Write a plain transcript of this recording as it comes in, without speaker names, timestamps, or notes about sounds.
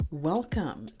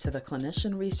Welcome to the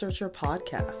Clinician Researcher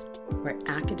Podcast, where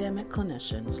academic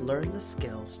clinicians learn the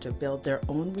skills to build their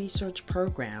own research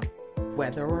program,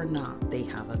 whether or not they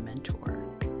have a mentor.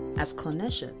 As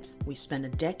clinicians, we spend a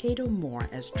decade or more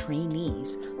as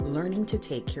trainees learning to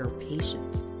take care of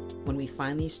patients. When we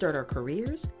finally start our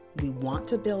careers, we want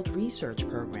to build research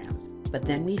programs, but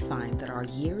then we find that our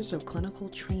years of clinical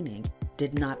training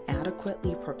did not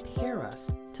adequately prepare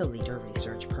us to lead a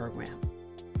research program.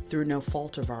 Through no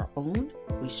fault of our own,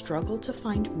 we struggle to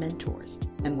find mentors,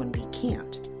 and when we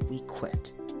can't, we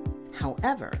quit.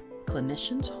 However,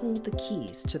 clinicians hold the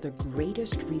keys to the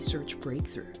greatest research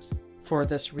breakthroughs. For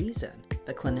this reason,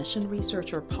 the Clinician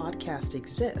Researcher Podcast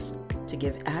exists to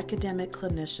give academic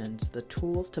clinicians the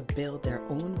tools to build their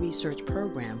own research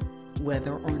program,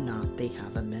 whether or not they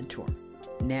have a mentor.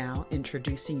 Now,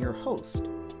 introducing your host,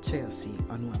 Chelsea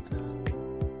Onwemina.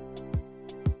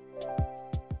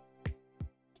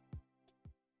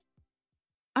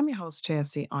 I'm your host,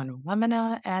 Chelsea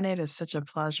Onwemina, and it is such a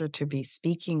pleasure to be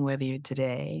speaking with you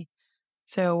today.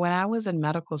 So when I was in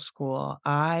medical school,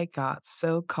 I got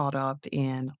so caught up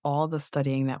in all the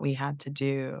studying that we had to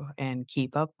do and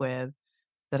keep up with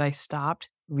that I stopped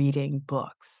reading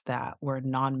books that were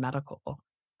non-medical.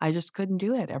 I just couldn't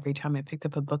do it. Every time I picked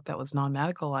up a book that was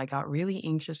non-medical, I got really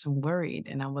anxious and worried.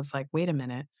 And I was like, wait a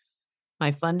minute,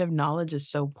 my fund of knowledge is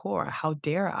so poor. How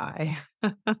dare I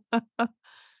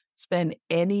spend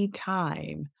any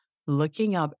time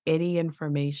looking up any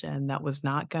information that was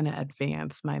not going to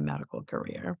advance my medical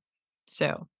career?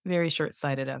 So very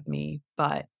short-sighted of me,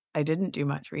 but I didn't do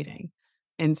much reading.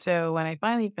 And so when I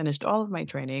finally finished all of my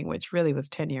training, which really was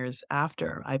 10 years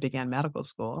after I began medical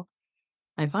school,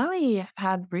 I finally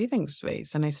had breathing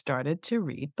space and I started to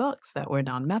read books that were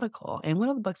non-medical. And one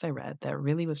of the books I read that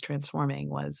really was transforming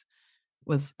was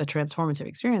a transformative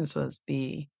experience was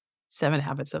the 7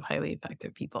 Habits of Highly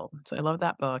Effective People. So I love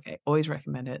that book. I always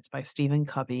recommend it. It's by Stephen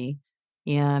Covey.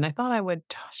 And I thought I would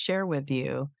share with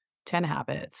you 10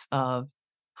 habits of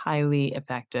highly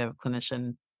effective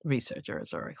clinician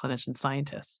researchers or clinician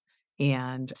scientists.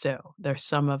 And so there's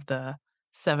some of the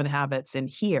 7 habits in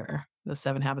here, the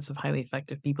 7 habits of highly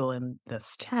effective people in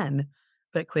this 10,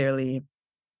 but clearly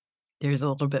there's a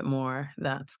little bit more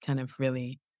that's kind of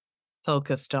really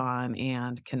focused on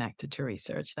and connected to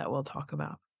research that we'll talk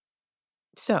about.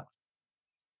 So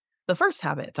the first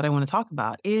habit that I want to talk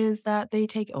about is that they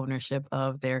take ownership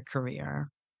of their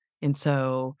career. And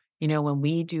so, when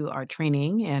we do our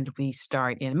training and we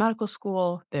start in medical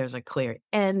school, there's a clear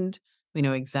end. We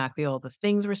know exactly all the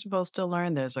things we're supposed to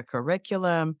learn. There's a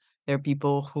curriculum. There are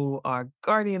people who are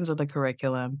guardians of the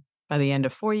curriculum. By the end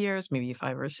of 4 years, maybe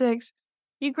 5 or 6,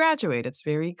 you graduate. It's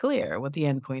very clear what the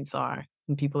endpoints are,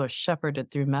 and people are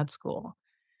shepherded through med school.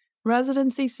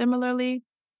 Residency, similarly,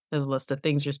 there's a list of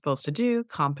things you're supposed to do,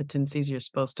 competencies you're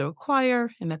supposed to acquire,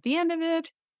 and at the end of it,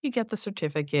 you get the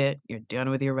certificate, you're done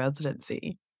with your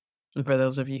residency. And for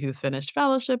those of you who finished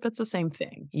fellowship, it's the same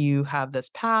thing. You have this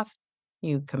path,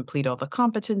 you complete all the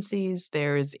competencies,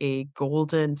 there's a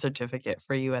golden certificate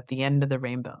for you at the end of the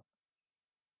rainbow.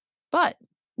 But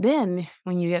then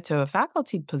when you get to a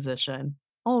faculty position,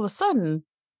 all of a sudden,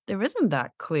 there isn't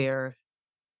that clear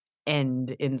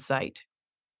end in sight.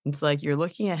 It's like you're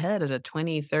looking ahead at a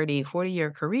 20, 30,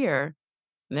 40-year career.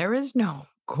 And there is no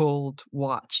gold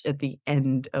watch at the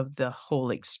end of the whole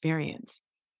experience.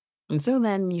 And so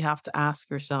then you have to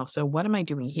ask yourself, so what am I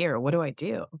doing here? What do I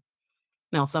do?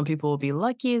 Now, some people will be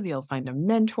lucky. They'll find a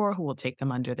mentor who will take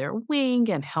them under their wing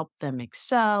and help them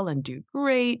excel and do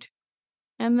great.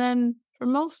 And then for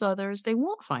most others, they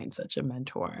won't find such a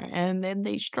mentor. And then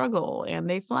they struggle and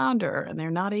they flounder and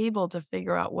they're not able to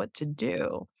figure out what to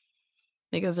do,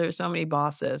 because there's so many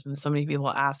bosses and so many people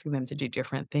asking them to do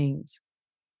different things.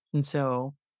 And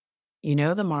so,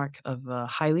 the mark of a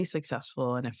highly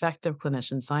successful and effective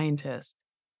clinician scientist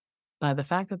by the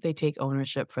fact that they take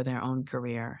ownership for their own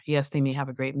career. Yes, they may have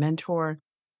a great mentor.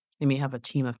 They may have a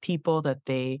team of people that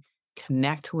they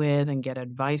connect with and get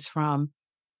advice from,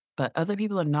 but other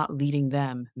people are not leading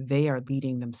them. They are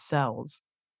leading themselves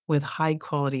with high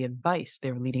quality advice.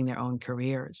 They're leading their own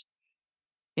careers.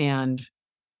 And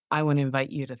I want to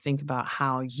invite you to think about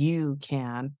how you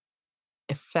can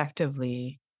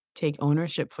effectively take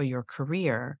ownership for your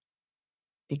career,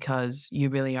 because you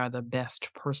really are the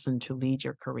best person to lead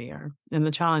your career. And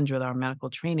the challenge with our medical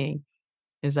training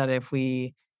is that if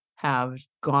we have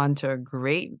gone to a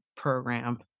great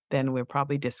program, then we're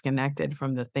probably disconnected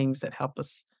from the things that help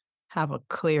us have a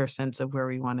clear sense of where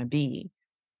we want to be.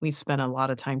 We spend a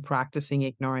lot of time practicing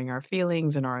ignoring our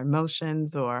feelings and our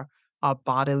emotions or our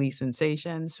bodily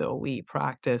sensations. So we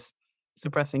practice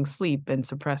suppressing sleep and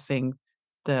suppressing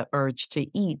the urge to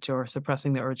eat or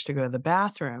suppressing the urge to go to the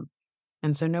bathroom.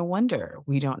 And so no wonder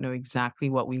we don't know exactly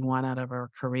what we want out of our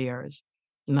careers.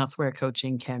 And that's where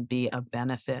coaching can be a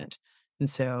benefit. And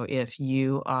so if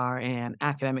you are an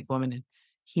academic woman in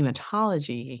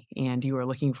hematology and you are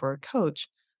looking for a coach,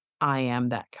 I am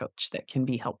that coach that can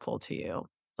be helpful to you.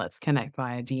 Let's connect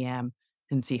via DM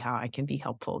and see how I can be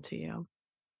helpful to you.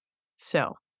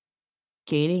 So,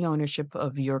 gaining ownership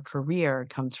of your career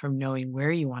comes from knowing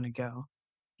where you want to go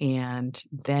and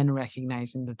then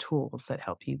recognizing the tools that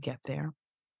help you get there.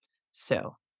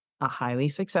 So, a highly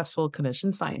successful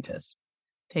clinician scientist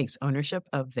takes ownership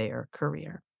of their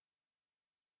career.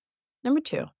 Number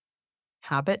two,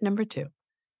 habit number two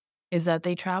is that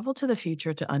they travel to the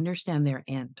future to understand their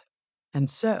end. And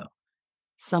so,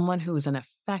 someone who is an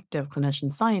effective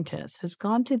clinician scientist has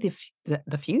gone to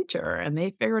the future and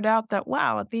they figured out that,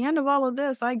 wow, at the end of all of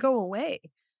this, I go away.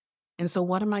 And so,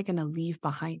 what am I going to leave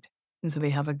behind? And so,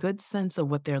 they have a good sense of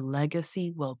what their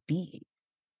legacy will be.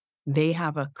 They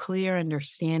have a clear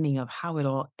understanding of how it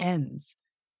all ends.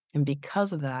 And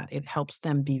because of that, it helps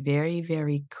them be very,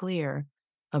 very clear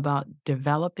about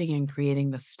developing and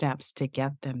creating the steps to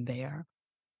get them there.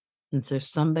 And so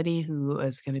somebody who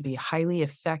is going to be highly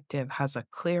effective has a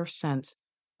clear sense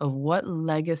of what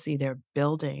legacy they're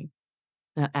building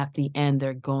that at the end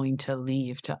they're going to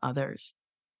leave to others.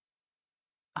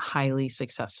 A highly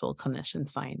successful clinician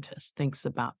scientist thinks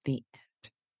about the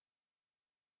end.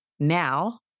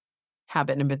 Now,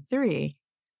 habit number three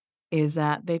is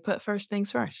that they put first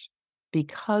things first.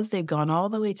 Because they've gone all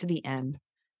the way to the end,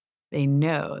 they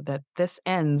know that this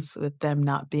ends with them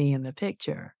not being in the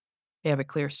picture. They have a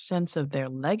clear sense of their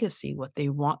legacy, what they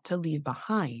want to leave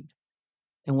behind.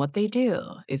 And what they do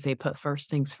is they put first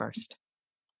things first.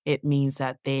 It means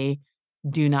that they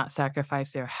do not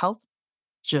sacrifice their health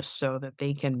just so that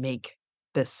they can make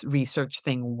this research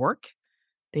thing work.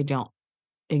 They don't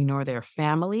ignore their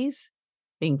families,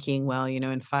 thinking, well,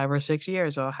 in 5 or 6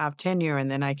 years, I'll have tenure and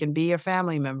then I can be a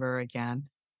family member again.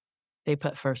 They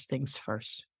put first things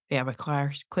first. They have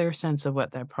a clear sense of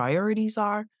what their priorities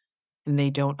are, and they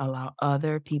don't allow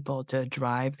other people to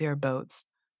drive their boats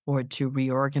or to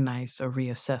reorganize or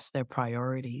reassess their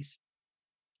priorities.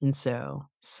 And so,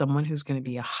 someone who's going to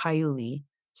be a highly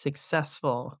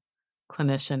successful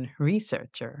clinician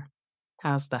researcher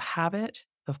has the habit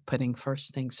of putting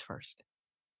first things first.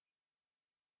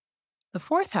 The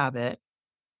fourth habit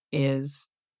is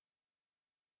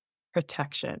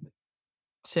protection.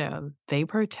 So, they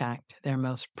protect their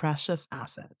most precious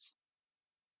assets,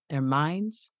 their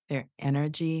minds, their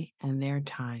energy, and their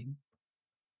time.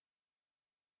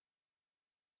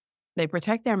 They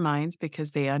protect their minds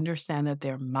because they understand that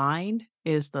their mind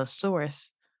is the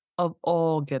source of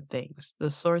all good things, the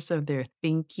source of their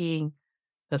thinking,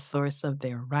 the source of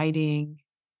their writing.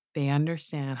 They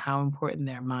understand how important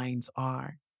their minds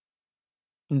are.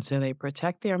 And so they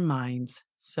protect their minds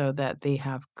so that they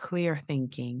have clear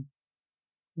thinking.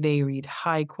 They read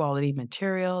high quality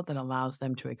material that allows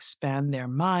them to expand their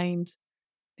minds.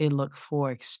 They look for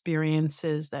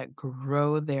experiences that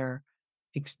grow their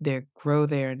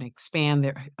and expand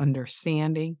their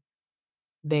understanding.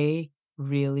 They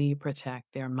really protect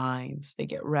their minds. They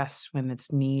get rest when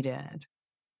it's needed.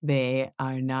 They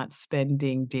are not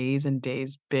spending days and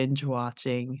days binge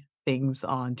watching things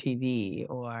on TV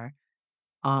or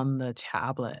on the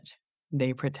tablet.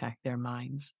 They protect their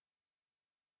minds.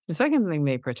 The second thing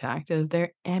they protect is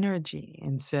their energy.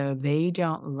 And so they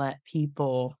don't let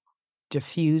people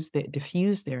diffuse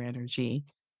their energy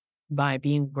by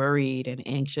being worried and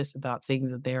anxious about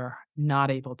things that they're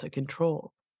not able to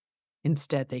control.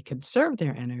 Instead, they conserve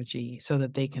their energy so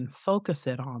that they can focus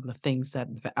it on the things that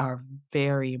are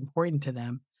very important to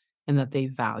them and that they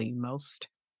value most.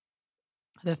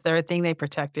 The third thing they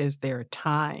protect is their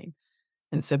time.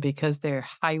 And so, because they're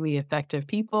highly effective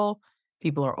people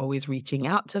are always reaching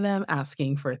out to them,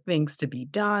 asking for things to be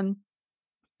done,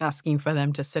 asking for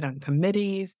them to sit on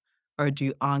committees or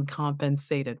do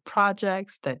uncompensated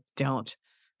projects that don't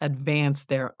advance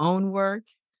their own work.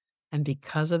 And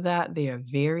because of that, they are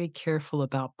very careful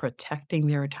about protecting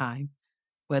their time.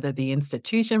 Whether the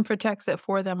institution protects it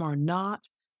for them or not,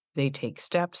 they take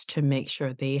steps to make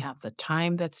sure they have the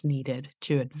time that's needed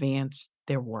to advance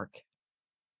their work.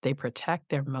 They protect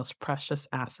their most precious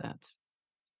assets.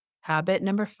 Habit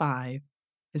number 5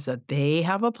 is that they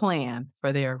have a plan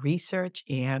for their research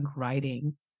and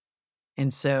writing.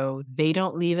 And so they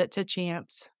don't leave it to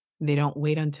chance. They don't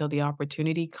wait until the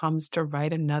opportunity comes to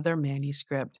write another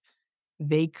manuscript.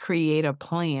 They create a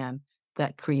plan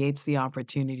that creates the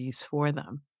opportunities for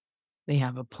them. They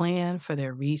have a plan for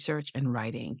their research and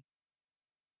writing.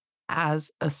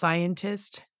 As a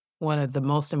scientist, One of the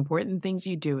most important things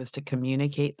you do is to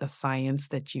communicate the science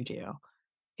that you do.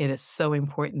 It is so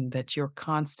important that you're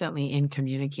constantly in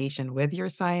communication with your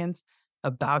science,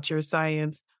 about your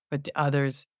science, but to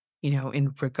others,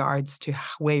 in regards to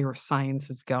where your science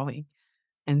is going.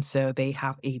 And so they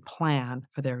have a plan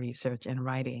for their research and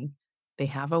writing. They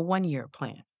have a 1 year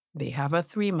plan. They have a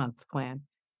 3 month plan.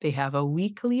 They have a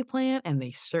weekly plan, and they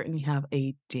certainly have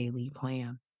a daily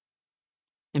plan.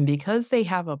 And because they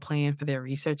have a plan for their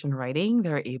research and writing,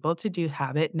 they're able to do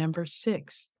habit number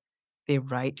 6. They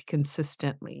write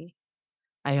consistently.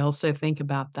 I also think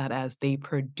about that as they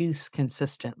produce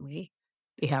consistently.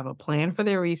 They have a plan for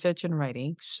their research and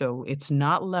writing, so it's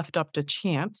not left up to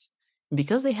chance. And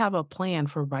because they have a plan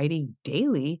for writing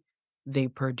daily, they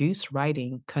produce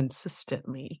writing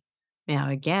consistently. Now,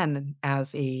 again,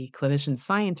 as a clinician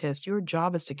scientist, your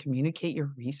job is to communicate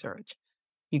your research.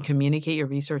 You communicate your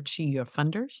research to your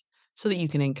funders so that you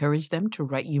can encourage them to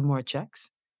write you more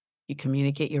checks. You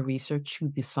communicate your research to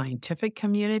the scientific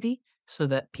community so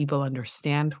that people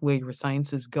understand where your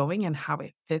science is going and how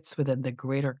it fits within the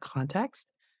greater context.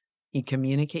 You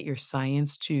communicate your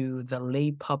science to the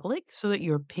lay public so that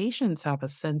your patients have a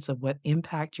sense of what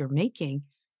impact you're making.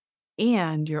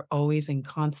 And you're always in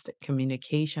constant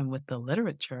communication with the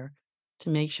literature to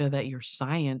make sure that your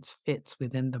science fits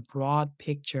within the broad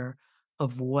picture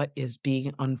of what is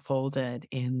being unfolded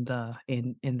in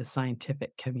the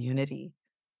scientific community.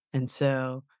 And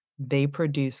so they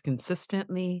produce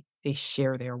consistently, they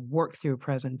share their work through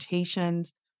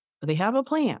presentations, but they have a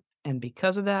plan. And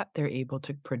because of that, they're able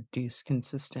to produce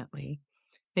consistently.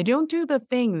 They don't do the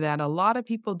thing that a lot of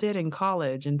people did in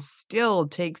college and still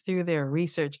take through their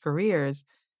research careers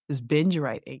is binge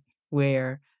writing,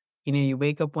 where you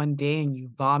wake up one day and you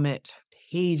vomit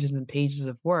pages and pages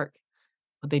of work.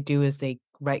 What they do is they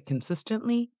write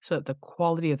consistently so that the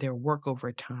quality of their work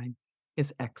over time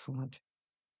is excellent.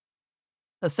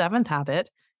 The seventh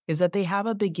habit is that they have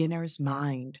a beginner's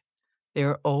mind.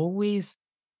 They're always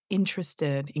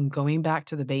interested in going back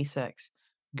to the basics,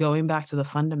 going back to the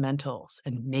fundamentals,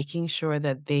 and making sure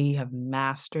that they have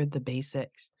mastered the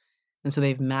basics. And so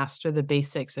they've mastered the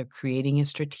basics of creating a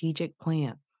strategic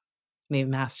plan. They've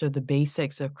mastered the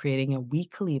basics of creating a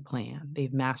weekly plan.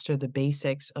 They've mastered the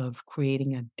basics of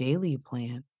creating a daily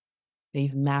plan.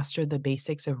 They've mastered the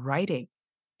basics of writing.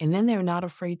 And then they're not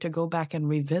afraid to go back and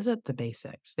revisit the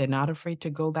basics. They're not afraid to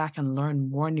go back and learn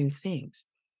more new things.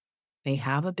 They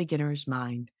have a beginner's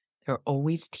mind. They're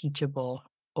always teachable,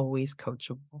 always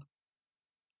coachable.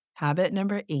 Habit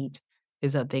number 8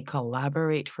 is that they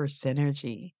collaborate for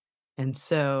synergy. And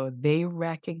so they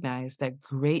recognize that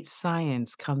great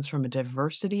science comes from a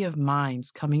diversity of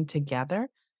minds coming together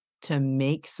to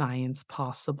make science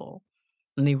possible.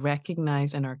 And they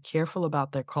recognize and are careful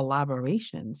about their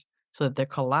collaborations so that their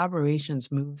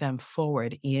collaborations move them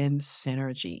forward in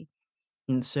synergy.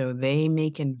 And so they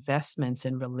make investments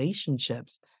in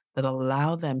relationships that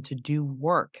allow them to do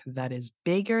work that is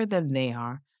bigger than they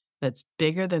are, that's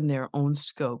bigger than their own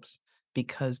scopes,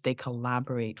 because they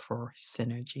collaborate for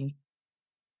synergy.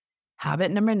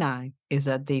 Habit number 9 is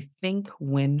that they think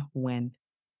win win.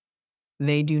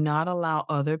 They do not allow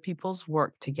other people's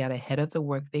work to get ahead of the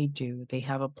work they do. They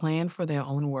have a plan for their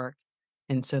own work.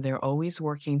 And so they're always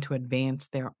working to advance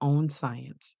their own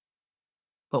science.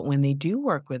 But when they do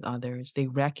work with others, they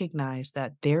recognize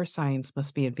that their science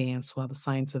must be advanced while the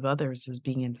science of others is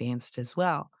being advanced as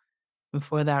well. And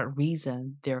for that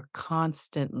reason, they're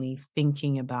constantly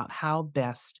thinking about how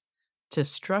best to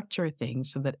structure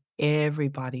things so that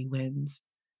everybody wins.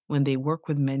 When they work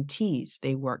with mentees,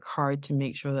 they work hard to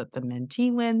make sure that the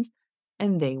mentee wins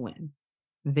and they win.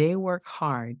 They work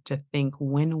hard to think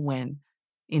win win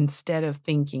instead of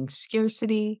thinking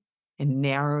scarcity and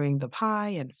narrowing the pie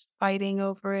and fighting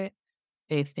over it.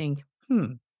 They think,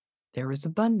 there is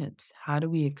abundance. How do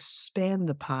we expand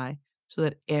the pie so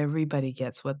that everybody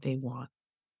gets what they want?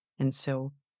 And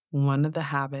so, one of the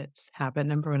habits, habit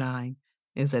number 9,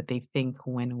 is that they think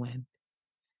win win.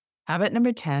 Habit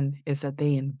number 10 is that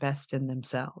they invest in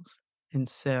themselves. And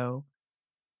so,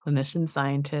 clinician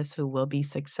scientists who will be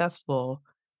successful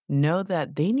know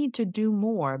that they need to do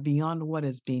more beyond what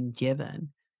is being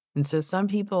given. And so, some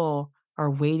people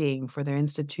are waiting for their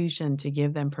institution to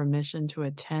give them permission to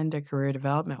attend a career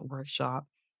development workshop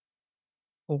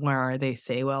where they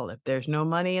say, well, if there's no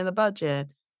money in the budget,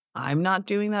 I'm not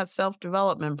doing that self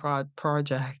development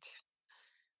project.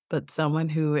 But someone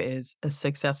who is a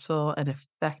successful and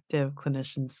effective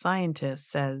clinician scientist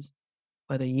says,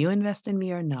 whether you invest in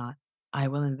me or not, I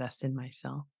will invest in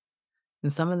myself.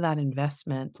 And some of that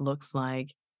investment looks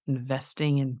like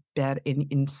investing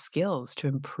in skills to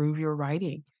improve your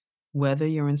writing, whether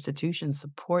your institution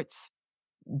supports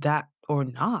that or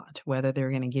not, whether they're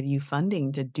going to give you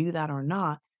funding to do that or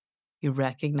not, you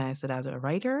recognize that as a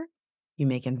writer, you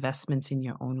make investments in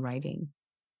your own writing.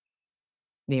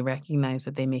 They recognize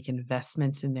that they make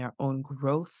investments in their own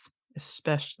growth,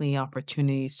 especially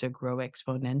opportunities to grow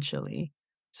exponentially.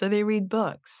 So they read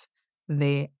books.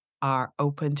 They are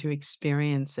open to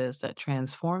experiences that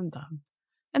transform them.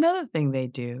 Another thing they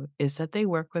do is that they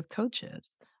work with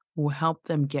coaches who help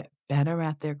them get better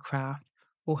at their craft,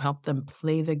 who help them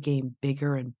play the game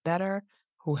bigger and better,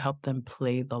 who help them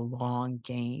play the long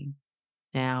game.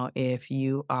 Now, if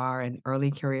you are an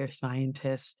early career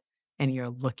scientist and you're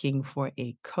looking for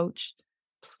a coach,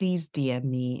 please DM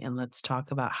me and let's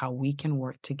talk about how we can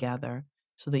work together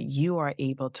so that you are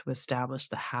able to establish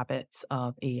the habits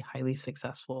of a highly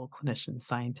successful clinician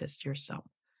scientist yourself.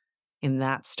 And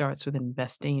that starts with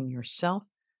investing in yourself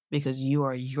because you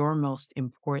are your most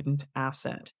important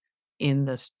asset in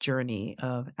this journey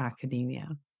of academia.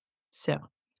 So,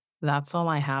 that's all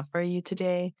I have for you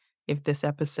today. If this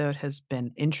episode has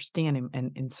been interesting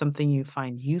and something you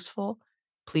find useful,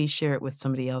 please share it with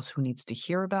somebody else who needs to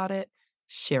hear about it.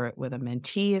 Share it with a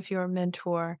mentee if you're a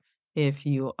mentor. If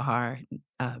you are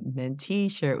a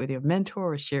mentee, share it with your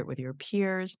mentor or share it with your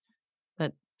peers.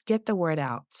 But get the word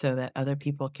out so that other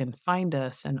people can find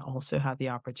us and also have the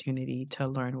opportunity to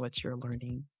learn what you're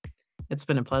learning. It's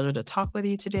been a pleasure to talk with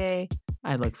you today.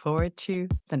 I look forward to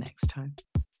the next time.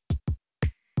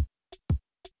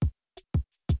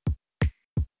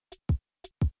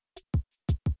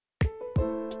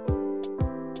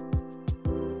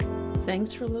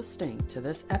 Thanks for listening to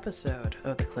this episode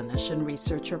of the Clinician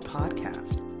Researcher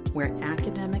Podcast, where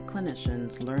academic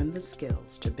clinicians learn the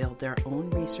skills to build their own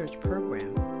research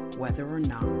program, whether or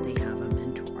not they have a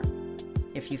mentor.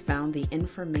 If you found the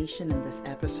information in this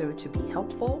episode to be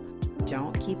helpful,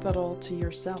 don't keep it all to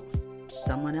yourself.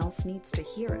 Someone else needs to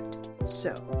hear it.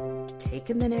 So, take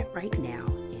a minute right now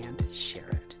and share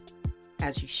it.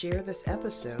 As you share this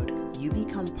episode, you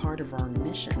become part of our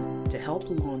mission to help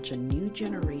launch a new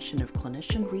generation of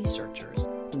clinician researchers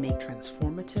who make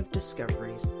transformative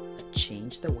discoveries that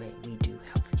change the way we do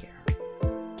health.